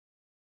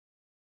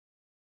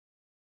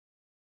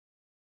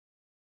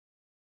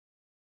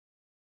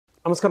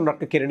నమస్కారం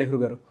డాక్టర్ కిరణ్ నెహ్రూ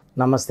గారు.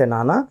 నమస్తే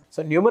నాన్న. సో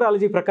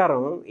న్యూమరాలజీ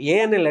ప్రకారం ఏ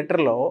అనే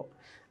లెటర్లో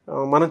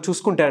మనం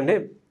చూసుకుంటే అంటే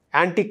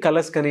యాంటీ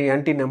కలర్స్ కానీ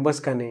యాంటీ నెంబర్స్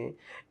కానీ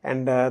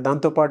అండ్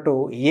దాంతోపాటు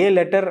ఏ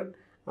లెటర్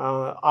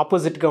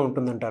ఆపోజిట్గా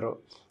ఉంటుందంటారు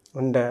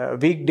అండ్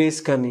వీక్ డేస్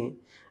కానీ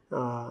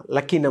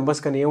లక్కీ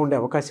నెంబర్స్ కానీ ఏముండే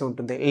అవకాశం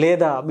ఉంటుంది,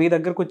 లేదా మీ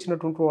దగ్గరకు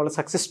వచ్చినటువంటి వాళ్ళ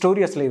సక్సెస్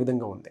స్టోరీ అసలు ఏ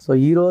విధంగా ఉంది? సో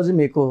ఈరోజు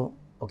మీకు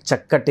ఒక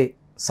చక్కటి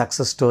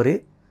సక్సెస్ స్టోరీ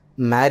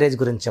మ్యారేజ్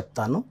గురించి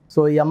చెప్తాను.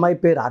 సో ఈ అమ్మాయి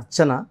పేరు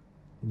అర్చన,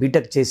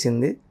 బీటెక్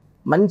చేసింది,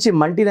 మంచి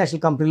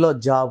మల్టీనేషనల్ కంపెనీలో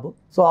జాబ్.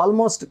 సో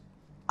ఆల్మోస్ట్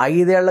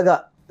 5 ఏళ్లుగా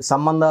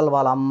సంబంధాలు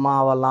వాళ్ళ అమ్మ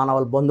వాళ్ళ నాన్న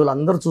వాళ్ళ బంధువులు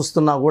అందరూ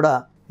చూస్తున్నా కూడా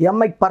ఈ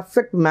అమ్మాయికి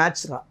పర్ఫెక్ట్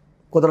మ్యాచ్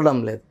కుదరడం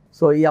లేదు.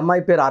 సో ఈ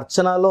అమ్మాయి పేరు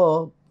అర్చనలో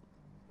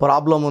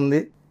ప్రాబ్లం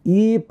ఉంది.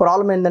 ఈ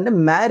ప్రాబ్లం ఏంటంటే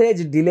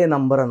మ్యారేజ్ డిలే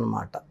నంబర్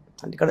అన్నమాట.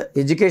 అంటే ఇక్కడ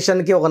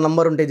ఎడ్యుకేషన్కి ఒక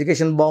నంబర్ ఉంటే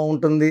ఎడ్యుకేషన్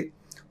బాగుంటుంది,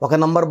 ఒక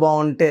నంబర్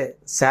బాగుంటే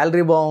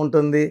శాలరీ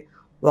బాగుంటుంది,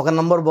 ఒక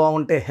నంబర్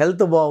బాగుంటే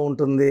హెల్త్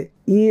బాగుంటుంది.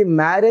 ఈ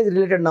మ్యారేజ్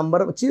రిలేటెడ్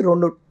నంబర్ వచ్చి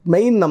 2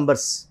 main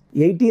numbers,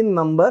 18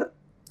 number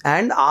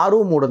and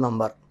 63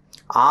 number.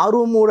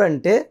 63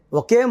 అంటే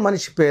ఒకే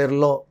మనిషి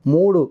పేరులో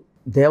 3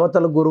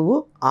 దేవతల గురువు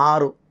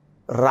 6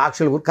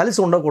 రాక్షసుల గురువు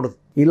కలిసి ఉండకూడదు.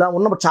 ఇలా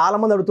ఉన్నప్పుడు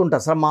చాలామంది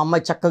అడుగుతుంటారు, సార్ మా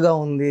అమ్మాయి చక్కగా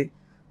ఉంది,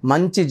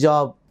 మంచి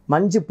జాబ్,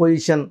 మంచి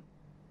పొజిషన్,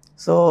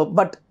 సో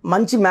బట్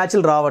మంచి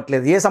మ్యాచ్లు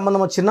రావట్లేదు. ఏ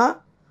సంబంధం వచ్చినా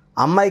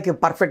అమ్మాయికి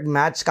పర్ఫెక్ట్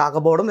మ్యాచ్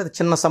కాకపోవడం, లేదా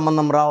చిన్న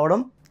సంబంధం రావడం,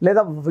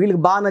 లేదా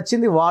వీళ్ళకి బాగా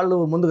నచ్చింది వాళ్ళు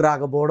ముందుకు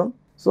రాకపోవడం.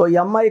 సో ఈ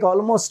అమ్మాయికి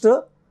ఆల్మోస్ట్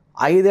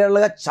 5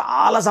 ఏళ్లుగా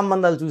చాలా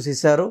సంబంధాలు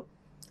చూసేశారు.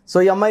 సో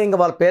ఈ అమ్మాయి ఇంకా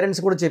వాళ్ళ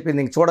పేరెంట్స్ కూడా చెప్పింది,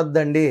 ఇంక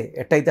చూడొద్దండి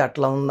ఎట్టయితే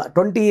అట్లా ఉందా.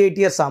 28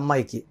 ఇయర్స్ ఆ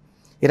అమ్మాయికి,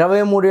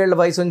 23 ఏళ్ళ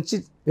వయసు నుంచి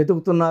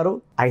వెతుకుతున్నారు.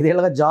 5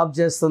 ఏళ్ళుగా జాబ్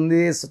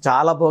చేస్తుంది,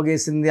 చాలా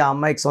పోగేసింది. ఆ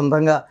అమ్మాయికి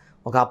సొంతంగా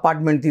ఒక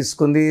అపార్ట్మెంట్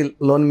తీసుకుంది,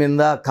 లోన్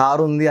మీద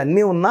కారు ఉంది,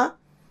 అన్నీ ఉన్నా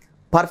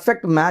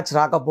పర్ఫెక్ట్ మ్యాచ్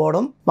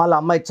రాకపోవడం. వాళ్ళ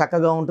అమ్మాయి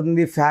చక్కగా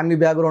ఉంటుంది, ఫ్యామిలీ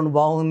బ్యాక్గ్రౌండ్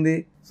బాగుంది.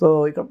 సో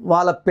ఇక్కడ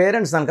వాళ్ళ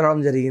పేరెంట్స్ దానికి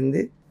రావడం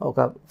జరిగింది ఒక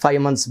 5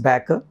 months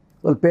బ్యాక్.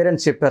 వాళ్ళ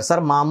పేరెంట్స్ చెప్పారు,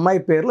 సార్ మా అమ్మాయి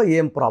పేరులో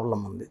ఏం ప్రాబ్లం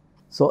ఉంది.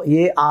 So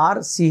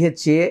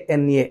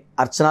ARCHANA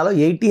అర్చనలో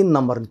 18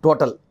 number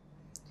total.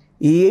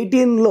 ఈ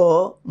 18లో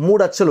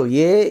 3 అచ్చులు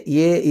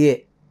AAA.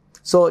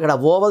 సో ఇక్కడ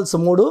ఓవల్స్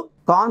 3,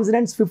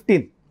 కాన్సనెంట్స్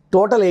 15,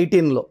 టోటల్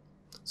 18లో.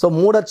 సో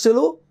 3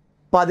 అచ్చులు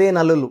 10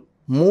 నలులు,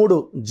 3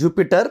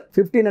 జూపిటర్,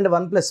 15 అంటే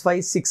 1 +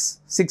 5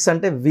 6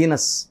 అంటే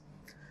వీనస్.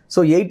 సో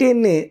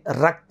 18ని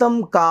రక్తం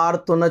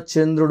కారుతున్న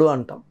చంద్రుడు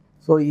అంటాం.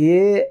 సో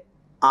ఏ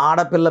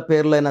ఆడపిల్ల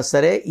పేర్లో అయినా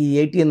సరే ఈ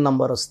 18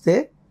 నంబర్ వస్తే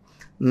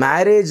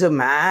మ్యారేజ్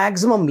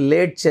మ్యాక్సిమం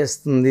లేట్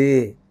చేస్తుంది,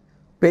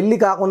 పెళ్ళి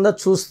కాకుండా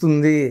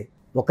చూస్తుంది.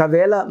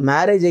 ఒకవేళ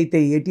మ్యారేజ్ అయితే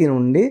 18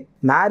 నుండి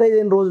మ్యారేజ్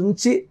అయిన రోజు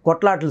నుంచి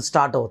కొట్లాటలు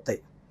స్టార్ట్ అవుతాయి.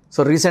 సో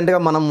రీసెంట్గా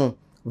మనము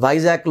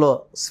వైజాగ్లో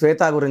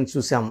శ్వేత గురించి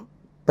చూసాము.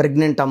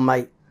 ప్రెగ్నెంట్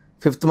అమ్మాయి,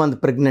 5th month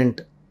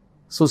ప్రెగ్నెంట్,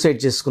 సూసైడ్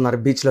చేసుకున్నారు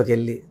బీచ్లోకి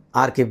వెళ్ళి,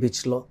 ఆర్కే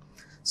బీచ్లో.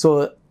 సో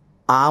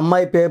ఆ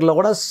అమ్మాయి పేరులో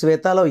కూడా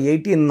శ్వేతలో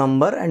 18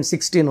 నంబర్ అండ్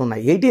 16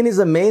 ఉన్నాయి. 18 is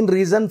the main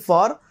reason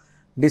for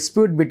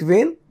dispute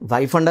between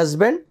wife and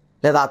husband,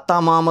 లేదా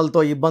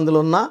అత్తామామలతో ఇబ్బందులు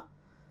ఉన్నా,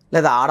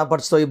 లేదా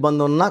ఆడపడుచుతో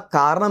ఇబ్బంది ఉన్నా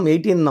కారణం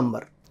 18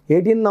 నంబర్.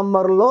 18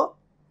 నంబర్లో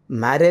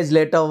మ్యారేజ్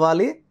లేట్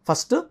అవ్వాలి.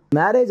 First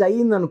marriage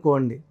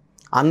అయ్యిందనుకోండి,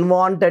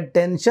 unwanted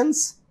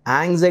tensions,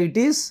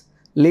 anxieties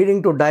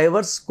leading to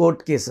divorce,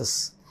 court cases,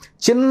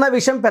 చిన్న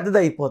విషయం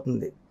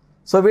పెద్దదైపోతుంది.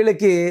 సో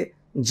వీళ్ళకి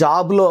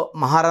జాబ్లో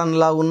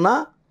మహారాణిలా ఉన్నా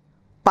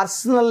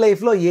పర్సనల్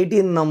లైఫ్లో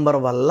 18 నంబర్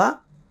వల్ల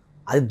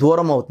అది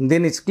దూరం అవుతుంది.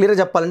 దీన్ని క్లియర్గా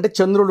చెప్పాలంటే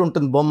చంద్రుడు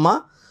ఉంటుంది బొమ్మ,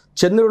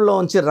 చంద్రుడిలో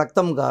ఉంచి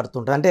రక్తం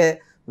కారుతుంటుంది. అంటే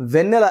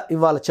వెన్నెల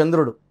ఇవాళ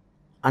చంద్రుడు,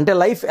 అంటే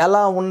లైఫ్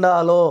ఎలా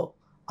ఉండాలో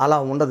అలా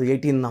ఉండదు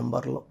 18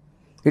 నంబర్లో.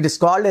 It is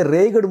called a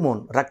Regad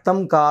moon, రక్తం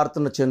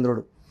కారుతున్న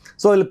చంద్రుడు.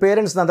 సో వీళ్ళ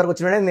పేరెంట్స్ నా దగ్గరకు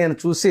వచ్చిన నేను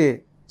చూసి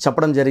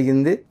చెప్పడం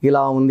జరిగింది,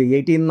 ఇలా ఉంది,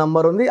 18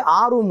 నంబర్ ఉంది,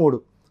 6 3.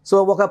 సో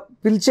ఒక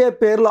పిలిచే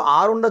పేరులో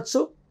 6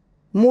 ఉండొచ్చు,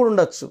 3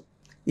 ఉండొచ్చు.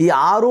 ఈ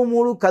 6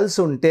 3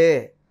 కలిసి ఉంటే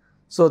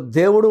సో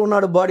దేవుడు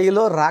ఉన్నాడు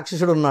బాడీలో,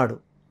 రాక్షసుడు ఉన్నాడు.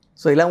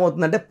 సో ఇలా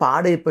ఏమవుతుందంటే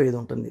పాడైపోయేది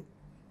ఉంటుంది.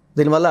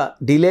 దీనివల్ల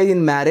delay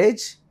in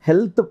marriage,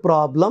 health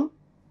problem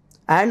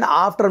and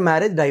after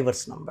marriage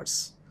divorce numbers.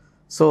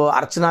 So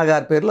అర్చన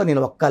గారి పేరులో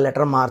నేను ఒక్క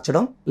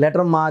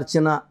లెటర్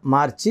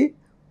మార్చి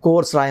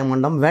కోర్స్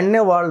రాయమండం.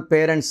 వెంటనే వాళ్ళ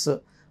పేరెంట్స్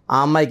ఆ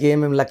అమ్మాయికి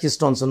ఏమేమి లక్కీ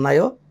స్టోన్స్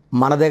ఉన్నాయో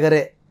మన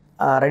దగ్గరే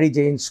రెడీ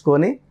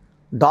చేయించుకొని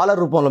 $1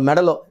 రూపంలో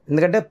మెడలో,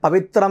 ఎందుకంటే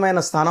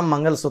పవిత్రమైన స్థానం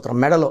మంగళసూత్రం,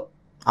 మెడలో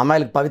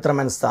అమ్మాయిలకు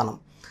పవిత్రమైన స్థానం.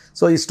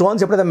 సో ఈ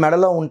స్టోన్స్ ఎప్పుడైతే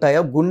మెడలో ఉంటాయో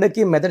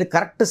గుండెకి మెదడు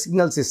కరెక్ట్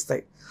సిగ్నల్స్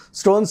ఇస్తాయి.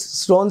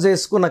 స్టోన్స్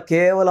వేసుకున్న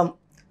కేవలం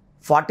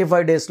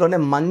 45 డేస్లోనే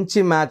మంచి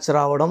మ్యాచ్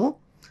రావడము.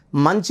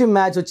 మంచి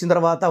మ్యాచ్ వచ్చిన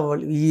తర్వాత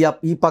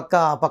ఈ పక్క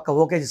ఆ పక్క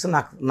ఓకే చేసి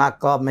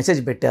నాకు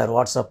మెసేజ్ పెట్టారు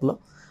వాట్సాప్లో,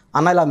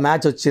 అన్న ఇలా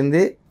మ్యాచ్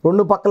వచ్చింది,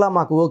 2 పక్కల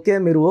మాకు ఓకే,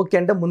 మీరు ఓకే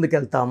అంటే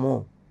ముందుకెళ్తాము.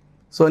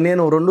 సో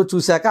నేను 2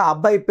 చూశాక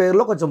అబ్బాయి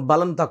పేరులో కొంచెం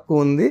బలం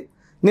తక్కువ ఉంది,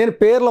 నేను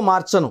పేర్లు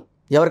మార్చను,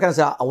 ఎవరికైనా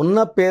సరే ఉన్న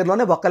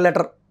పేరులోనే ఒక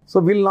letter. So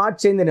will not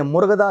change అని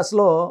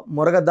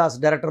మురుగదాస్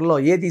డైరెక్టర్లో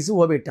ఏ తీసి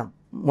ఓ పెట్టాం,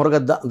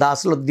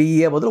 మురుగదాస్లో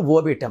DA బదులు ఓ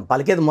పెట్టాం,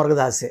 పలికేది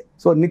మురుగదాసే.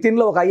 సో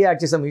నితిన్లో ఒక యాడ్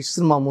చేసాం ఈ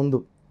సినిమా ముందు.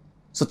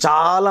 సో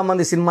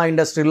చాలామంది సినిమా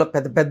ఇండస్ట్రీలో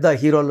పెద్ద పెద్ద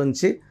హీరోల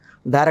నుంచి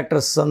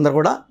డైరెక్టర్స్ అందరు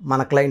కూడా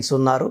మన క్లయింట్స్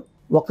ఉన్నారు.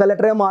 ఒక్క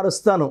లెటరే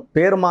మారుస్తాను,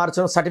 పేరు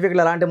మార్చను,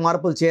 సర్టిఫికెట్లు ఎలాంటి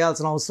మార్పులు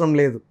చేయాల్సిన అవసరం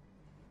లేదు.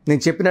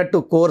 నేను చెప్పినట్టు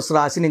కోర్స్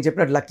రాసి, నేను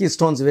చెప్పినట్టు లక్కీ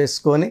స్టోన్స్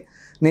వేసుకొని,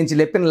 నేను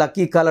చెప్పిన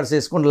లక్కీ కలర్స్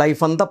వేసుకొని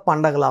లైఫ్ అంతా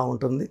పండగలా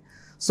ఉంటుంది.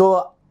 సో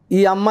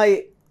ఈ అమ్మాయి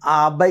ఆ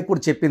అబ్బాయి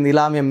కూడా చెప్పింది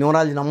ఇలా మేము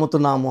న్యూమరాలజీ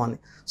నమ్ముతున్నాము అని.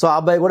 సో ఆ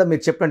అబ్బాయి కూడా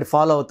మీరు చెప్పినట్టు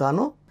ఫాలో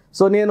అవుతాను.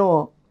 సో నేను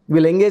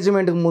వీళ్ళ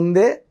ఎంగేజ్మెంట్కి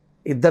ముందే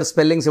 2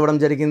 స్పెల్లింగ్స్ ఇవ్వడం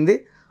జరిగింది.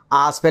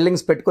 ఆ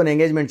స్పెల్లింగ్స్ పెట్టుకొని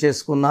ఎంగేజ్మెంట్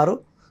చేసుకున్నారు.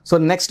 సో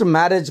నెక్స్ట్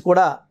మ్యారేజ్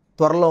కూడా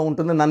త్వరలో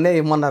ఉంటుంది. నన్నే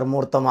ఇమ్మన్నారు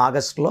ముహూర్తం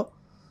ఆగస్టులో.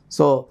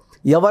 సో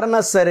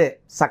ఎవరన్నా సరే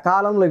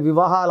సకాలంలో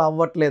వివాహాలు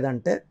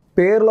అవ్వట్లేదంటే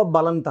పేరులో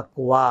బలం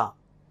తక్కువ,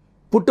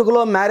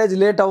 పుట్టుకలో మ్యారేజ్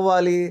లేట్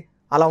అవ్వాలి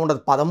అలా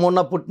ఉండదు.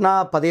 13న పుట్టినా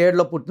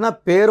 17లో పుట్టినా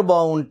పేరు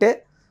బాగుంటే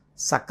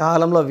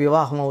సకాలంలో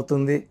వివాహం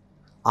అవుతుంది,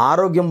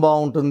 ఆరోగ్యం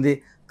బాగుంటుంది,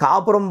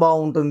 కాపురం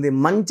బాగుంటుంది,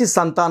 మంచి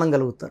సంతానం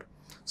కలుగుతారు.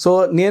 సో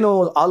నేను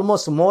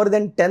ఆల్మోస్ట్ మోర్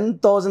దెన్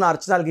 10,000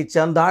 అర్చనాలకి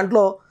ఇచ్చాను.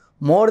 దాంట్లో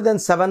మోర్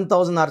దెన్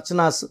 7,000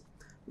 అర్చనాస్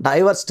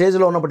డైవర్స్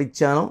స్టేజ్లో ఉన్నప్పుడు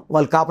ఇచ్చాను.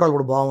 వాళ్ళ కాపురాలు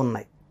కూడా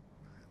బాగున్నాయి.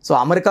 సో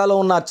అమెరికాలో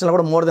ఉన్న అర్చనలు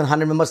కూడా మోర్ దెన్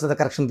 100 మెంబర్స్ అయితే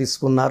కరెక్షన్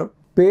తీసుకున్నారు.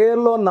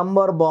 పేరులో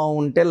నంబర్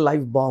బాగుంటే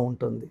లైఫ్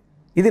బాగుంటుంది.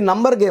 ఇది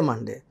నంబర్ గేమ్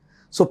అండి.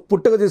 సో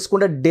పుట్టుక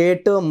తీసుకుంటే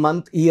డేట్,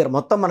 మంత్, ఇయర్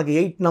మొత్తం మనకి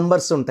 8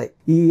 నంబర్స్ ఉంటాయి.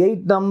 ఈ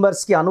 8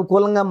 నంబర్స్కి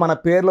అనుకూలంగా మన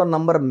పేరులో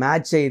నంబర్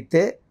మ్యాచ్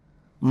అయితే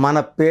మన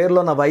పేరులో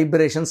ఉన్న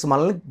వైబ్రేషన్స్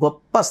మనల్ని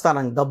గొప్ప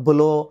స్థానం,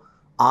 డబ్బులో,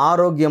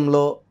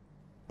 ఆరోగ్యంలో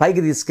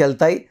పైకి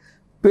తీసుకెళ్తాయి.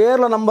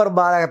 పేరులో నంబర్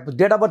బాగాలేకపోతే,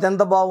 డేట్ ఆఫ్ బర్త్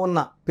ఎంత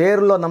బాగున్నా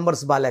పేరులో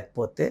నంబర్స్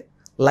బాగాలేకపోతే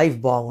లైఫ్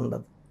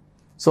బాగుండదు.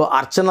 సో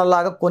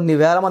అర్చనలాగా కొన్ని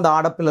వేల మంది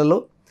ఆడపిల్లలు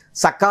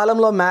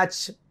సకాలంలో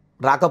మ్యాచ్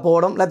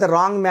రాకపోవడం లేకపోతే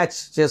రాంగ్ మ్యాచ్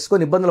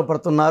చేసుకొని ఇబ్బందులు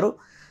పడుతున్నారు.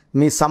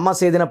 మీ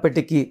సమస్య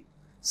ఏదైనప్పటికీ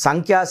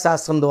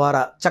సంఖ్యాశాస్త్రం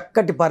ద్వారా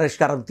చక్కటి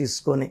పరిష్కారం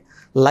తీసుకొని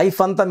లైఫ్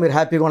అంతా మీరు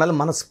హ్యాపీగా ఉండాలని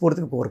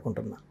మనస్ఫూర్తిగా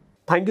కోరుకుంటున్నాను.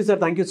 Thank you sir,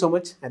 thank you so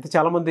much. అయితే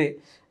చాలామంది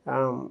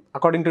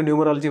అకార్డింగ్ టు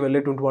న్యూమరాలజీ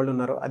వెళ్ళేటువంటి వాళ్ళు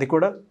ఉన్నారు. అది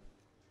కూడా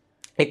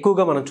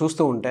ఎక్కువగా మనం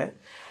చూస్తూ ఉంటే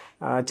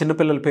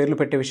చిన్నపిల్లల పేర్లు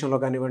పెట్టే విషయంలో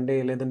కానివ్వండి,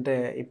 లేదంటే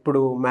ఇప్పుడు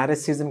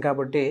మ్యారేజ్ సీజన్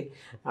కాబట్టి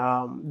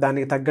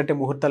దానికి తగ్గట్టే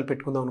ముహూర్తాలు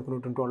పెట్టుకుందాం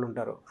అనుకునేటువంటి వాళ్ళు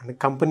ఉంటారు, అంటే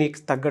కంపెనీకి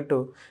తగ్గట్టు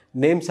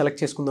నేమ్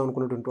సెలెక్ట్ చేసుకుందాం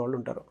అనుకునేటువంటి వాళ్ళు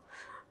ఉంటారు.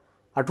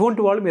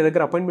 అటువంటి వాళ్ళు మీ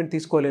దగ్గర అపాయింట్మెంట్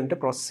తీసుకోవాలి అంటే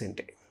ప్రాసెస్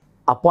ఏంటి?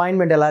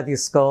 అపాయింట్మెంట్ ఎలా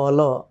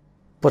తీసుకోవాలో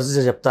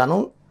ప్రొసీజర్ చెప్తాను.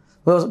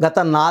 గత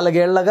 4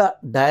 ఏళ్లుగా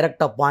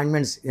డైరెక్ట్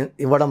అపాయింట్మెంట్స్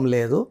ఇవ్వడం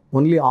లేదు,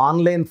 ఓన్లీ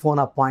ఆన్లైన్ ఫోన్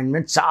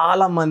అపాయింట్మెంట్.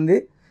 చాలామంది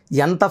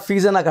ఎంత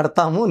ఫీజైనా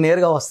కడతాము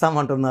నేరుగా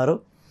వస్తామంటున్నారు.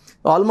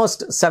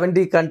 ఆల్మోస్ట్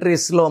 70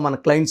 కంట్రీస్లో మన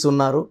క్లయింట్స్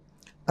ఉన్నారు.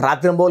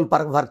 రాత్రింబోలు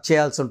వర్క్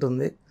చేయాల్సి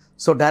ఉంటుంది.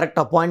 సో డైరెక్ట్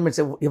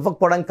అపాయింట్మెంట్స్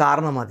ఇవ్వకపోవడానికి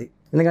కారణం అది.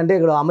 ఎందుకంటే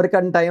ఇక్కడ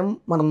అమెరికన్ టైం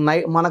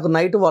మనకు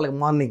నైట్ వాళ్ళకి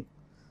మార్నింగ్.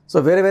 సో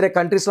వేరే వేరే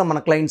కంట్రీస్లో మన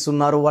క్లయింట్స్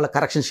ఉన్నారు, వాళ్ళ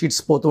కరెక్షన్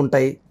షీట్స్ పోతూ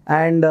ఉంటాయి.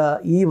 అండ్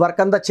ఈ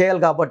వర్క్ అంతా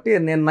చేయాలి కాబట్టి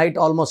నేను నైట్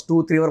ఆల్మోస్ట్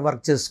 2-3 వరకు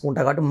వర్క్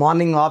చేసుకుంటాను. కాబట్టి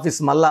మార్నింగ్ ఆఫీస్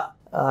మళ్ళీ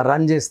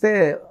రన్ చేస్తే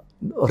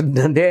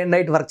డే అండ్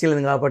నైట్ వర్క్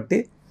చేయలేదు కాబట్టి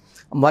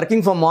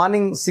వర్కింగ్ ఫ్రమ్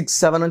మార్నింగ్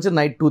 6-7 నుంచి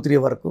నైట్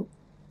 2-3 వరకు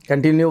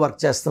కంటిన్యూ వర్క్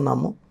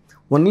చేస్తున్నాము.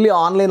 Only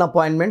online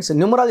appointments.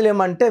 న్యూమరాలజీ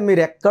ఏమంటే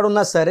మీరు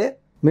ఎక్కడున్నా సరే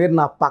మీరు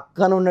నా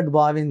పక్కన ఉన్నట్టు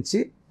భావించి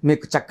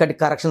మీకు చక్కటి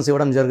కరెక్షన్స్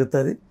ఇవ్వడం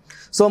జరుగుతుంది.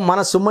 సో మన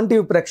సుమన్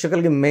టీవీ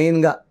ప్రేక్షకులకి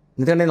మెయిన్గా,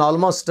 ఎందుకంటే నేను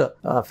ఆల్మోస్ట్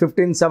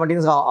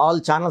 15-17 ఆల్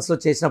ఛానల్స్లో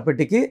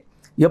చేసినప్పటికీ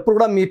ఎప్పుడు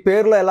కూడా మీ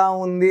పేరులో ఎలా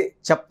ఉంది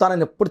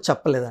చెప్తానని ఎప్పుడు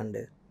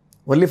చెప్పలేదండి.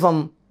 ఓన్లీ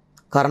ఫ్రమ్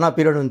కరోనా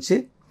పీరియడ్ నుంచి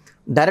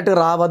డైరెక్ట్గా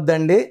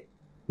రావద్దండి,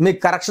 మీకు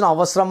కరెక్షన్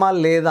అవసరమా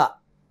లేదా,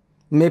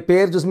 మీ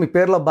పేరు చూసి మీ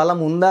పేరులో బలం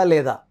ఉందా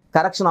లేదా,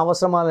 కరెక్షన్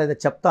అవసరమా లేదా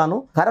చెప్తాను.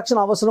 కరెక్షన్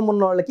అవసరం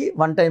ఉన్న వాళ్ళకి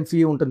 1 టైం ఫీ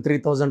ఉంటుంది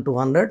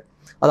 3,200.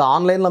 అది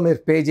ఆన్లైన్లో మీరు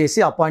పే చేసి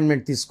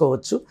అపాయింట్మెంట్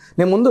తీసుకోవచ్చు.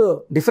 నేను ముందు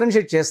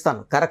డిఫరెన్షియేట్ చేస్తాను,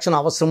 కరెక్షన్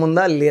అవసరం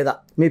ఉందా లేదా,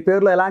 మీ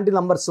పేరులో ఎలాంటి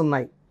నంబర్స్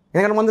ఉన్నాయి.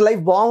 ఎందుకంటే మంది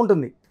లైఫ్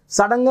బాగుంటుంది,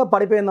 సడన్గా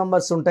పడిపోయే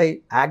నంబర్స్ ఉంటాయి,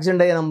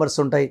 యాక్సిడెంట్ అయ్యే నంబర్స్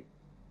ఉంటాయి.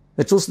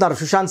 మీరు చూస్తున్నారు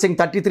సుశాంత్ సింగ్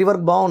 33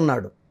 వరకు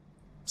బాగున్నాడు,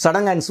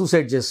 సడన్గా ఆయన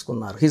సూసైడ్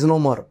చేసుకున్నారు, he's no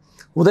more.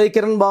 Uday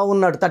Kiran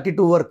బాగున్నాడు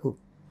 32 వరకు,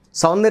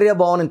 సౌందర్య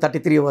బాగుంది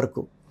 33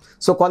 వరకు.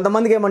 సో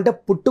కొంతమందికి ఏమంటే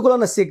పుట్టుకలో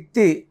ఉన్న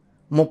శక్తి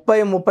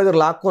 30-35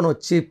 లాక్కొని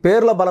వచ్చి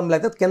పేరులో బలం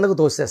లేకపోతే కిందకు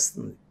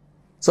తోసేస్తుంది.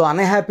 సో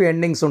అన్హ్యాపీ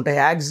ఎండింగ్స్ ఉంటాయి,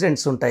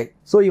 యాక్సిడెంట్స్ ఉంటాయి.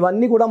 సో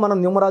ఇవన్నీ కూడా మనం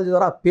న్యూమరాలజీ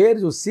ద్వారా ఆ పేరు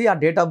చూసి, ఆ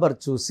డేట్ ఆఫ్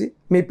బర్త్ చూసి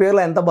మీ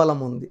పేరులో ఎంత బలం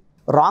ఉంది.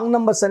 రాంగ్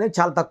నెంబర్స్ అనేవి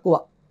చాలా తక్కువ,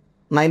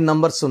 9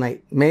 నంబర్స్ ఉన్నాయి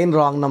main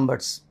wrong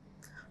numbers.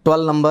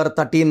 12 number,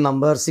 13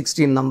 number,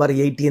 16 number,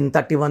 18,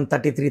 31,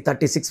 33,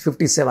 36,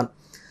 57.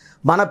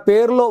 మన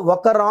పేరులో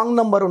ఒక రాంగ్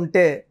నంబర్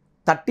ఉంటే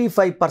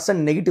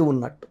 35% నెగిటివ్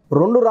ఉన్నట్టు.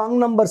 2 రాంగ్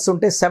నంబర్స్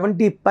ఉంటే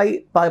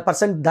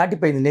 75%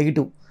 దాటిపోయింది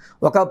నెగిటివ్.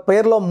 ఒక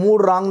పేరులో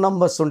 3 రాంగ్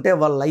నంబర్స్ ఉంటే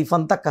వాళ్ళ లైఫ్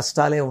అంతా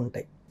కష్టాలే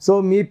ఉంటాయి. సో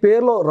మీ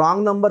పేరులో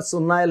రాంగ్ నంబర్స్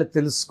ఉన్నాయో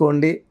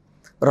తెలుసుకోండి.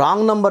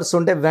 రాంగ్ నంబర్స్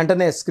ఉంటే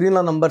వెంటనే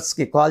స్క్రీన్లో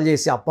నంబర్స్కి కాల్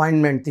చేసి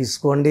అపాయింట్మెంట్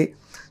తీసుకోండి.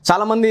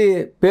 చాలామంది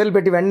పేర్లు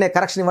పెట్టి వెంటనే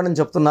కరెక్షన్ ఇవ్వడం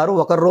చెప్తున్నారు.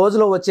 ఒక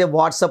రోజులో వచ్చే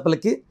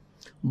వాట్సాప్లకి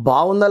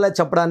బాగుందా లేదా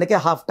చెప్పడానికే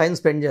హాఫ్ టైం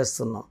స్పెండ్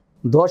చేస్తున్నాం.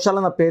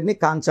 దోషాలన్న పేరుని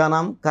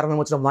కాంచానాం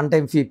కర్మమోచన 1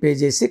 టైం ఫీ పే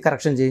చేసి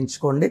కరెక్షన్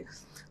చేయించుకోండి.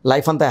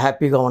 లైఫ్ అంతా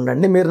హ్యాపీగా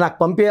ఉండండి. మీరు నాకు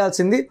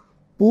పంపించాల్సింది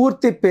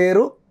పూర్తి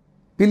పేరు,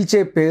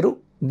 పిలిచే పేరు,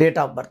 డేట్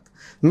ఆఫ్ బర్త్.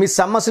 మీ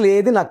సమస్యలు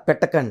ఏది నాకు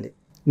పెట్టకండి,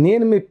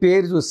 నేను మీ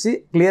పేరు చూసి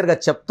క్లియర్గా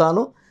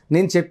చెప్తాను.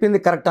 నేను చెప్పింది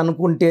కరెక్ట్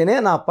అనుకుంటేనే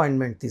నా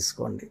అపాయింట్మెంట్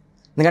తీసుకోండి.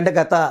 ఎందుకంటే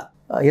గత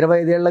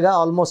 25 ఏళ్ళుగా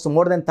almost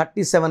more than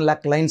 37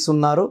 lakh clients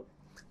ఉన్నారు.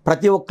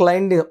 ప్రతి ఒక్క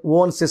క్లయింట్ని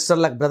ఓన్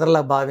సిస్టర్లకు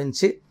బ్రదర్లకు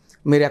భావించి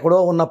మీరు ఎక్కడో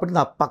ఉన్నప్పటికీ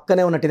నా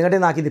పక్కనే ఉన్నట్టు, ఎందుకంటే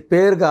నాకు ఇది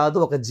పేరు కాదు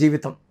ఒక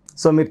జీవితం.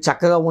 సో మీరు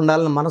చక్కగా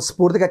ఉండాలని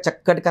మనస్ఫూర్తిగా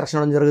చక్కటి కరెక్షన్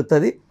అవ్వడం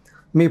జరుగుతుంది.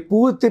 మీ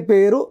పూర్తి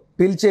పేరు,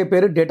 పిలిచే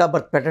పేరు, డేట్ ఆఫ్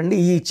బర్త్ పెట్టండి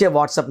ఈ ఇచ్చే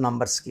వాట్సాప్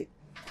నంబర్స్కి.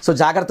 సో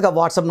జాగ్రత్తగా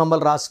వాట్సాప్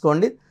నంబర్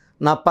రాసుకోండి.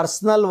 నా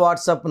పర్సనల్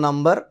వాట్సాప్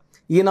నంబర్,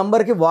 ఈ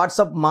నంబర్కి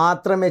వాట్సాప్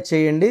మాత్రమే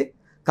చేయండి.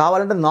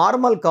 కావాలంటే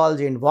నార్మల్ కాల్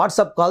చేయండి,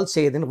 వాట్సాప్ కాల్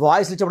చేయదండి.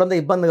 వాయిస్లు చెప్పడంతో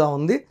ఇబ్బందిగా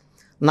ఉంది.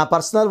 నా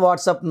personal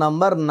WhatsApp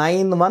number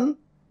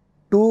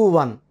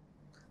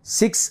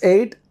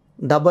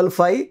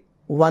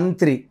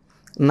 9121685513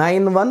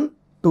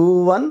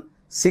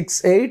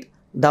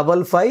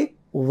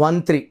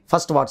 9121685513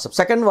 first WhatsApp.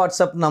 Second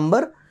WhatsApp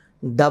number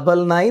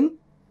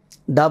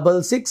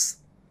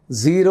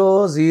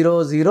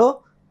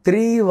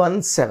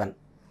 9966000317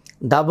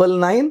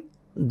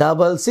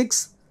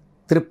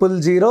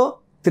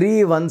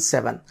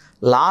 9966000317.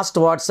 Last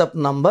WhatsApp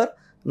number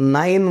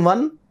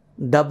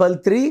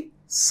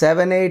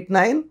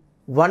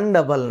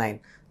 9133789199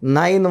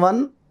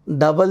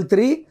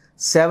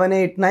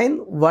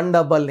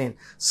 9133789199.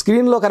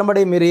 స్క్రీన్లో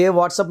కనబడే మీరు ఏ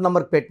వాట్సాప్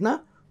నెంబర్కి పెట్టినా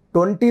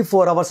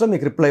 24 అవర్స్లో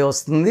మీకు రిప్లై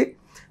వస్తుంది.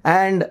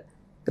 అండ్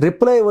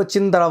రిప్లై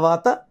వచ్చిన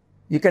తర్వాత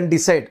యూ కెన్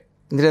డిసైడ్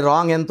ఇందులో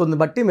రాంగ్ ఎంత ఉంది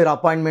బట్టి మీరు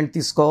అపాయింట్మెంట్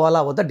తీసుకోవాలా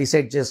వద్దా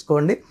డిసైడ్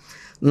చేసుకోండి.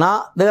 నా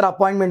దగ్గర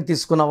అపాయింట్మెంట్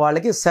తీసుకున్న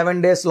వాళ్ళకి 7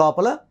 days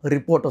లోపల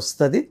రిపోర్ట్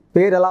వస్తుంది.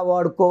 పేరు ఎలా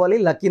వాడుకోవాలి,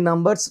 lucky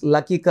numbers,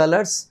 lucky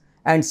colours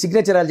and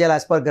signature ఎలా చేయాలి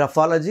యాజ్ పర్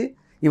గ్రాఫాలజీ,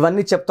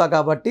 ఇవన్నీ చెప్తా.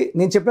 కాబట్టి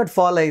నేను చెప్పినట్టు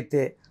ఫాలో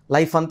అయితే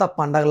లైఫ్ అంతా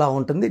పండగలా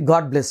ఉంటుంది.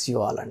 గాడ్ బ్లెస్ యూ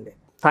ఆల్ అండి.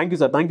 Thank you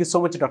sir, thank you so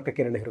much doctor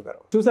Kiran Nehru గారు.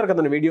 చూసారు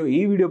కదా ఈ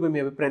వీడియోపై మీ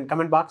అభిప్రాయం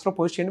కమెంట్ బాక్స్లో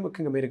పోస్ట్ చేయండి.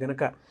 ముఖ్యంగా మీరు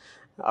కనుక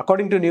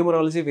అకార్డింగ్ టు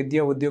న్యూమరాలజీ విద్య,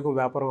 ఉద్యోగం,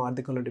 వ్యాపారం,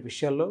 ఆర్థికం లాంటి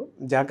విషయాల్లో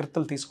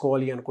జాగ్రత్తలు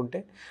తీసుకోవాలి అనుకుంటే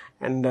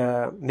అండ్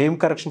నేమ్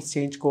కరెక్షన్స్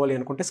చేయించుకోవాలి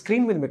అనుకుంటే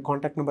స్క్రీన్ మీద మీకు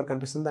కాంటాక్ట్ నెంబర్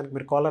కనిపిస్తుంది, దానికి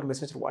మీరు కాలర్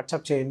మెసేజ్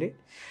వాట్సాప్ చేయండి.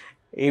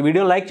 ఈ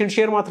వీడియో లైక్ చేయండి,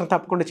 షేర్ మాత్రం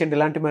తప్పకుండా చేయండి.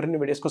 ఇలాంటి మరిన్ని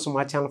వీడియోస్ కోసం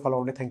మా ఛానల్ ఫాలో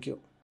అవ్వండి. Thank you.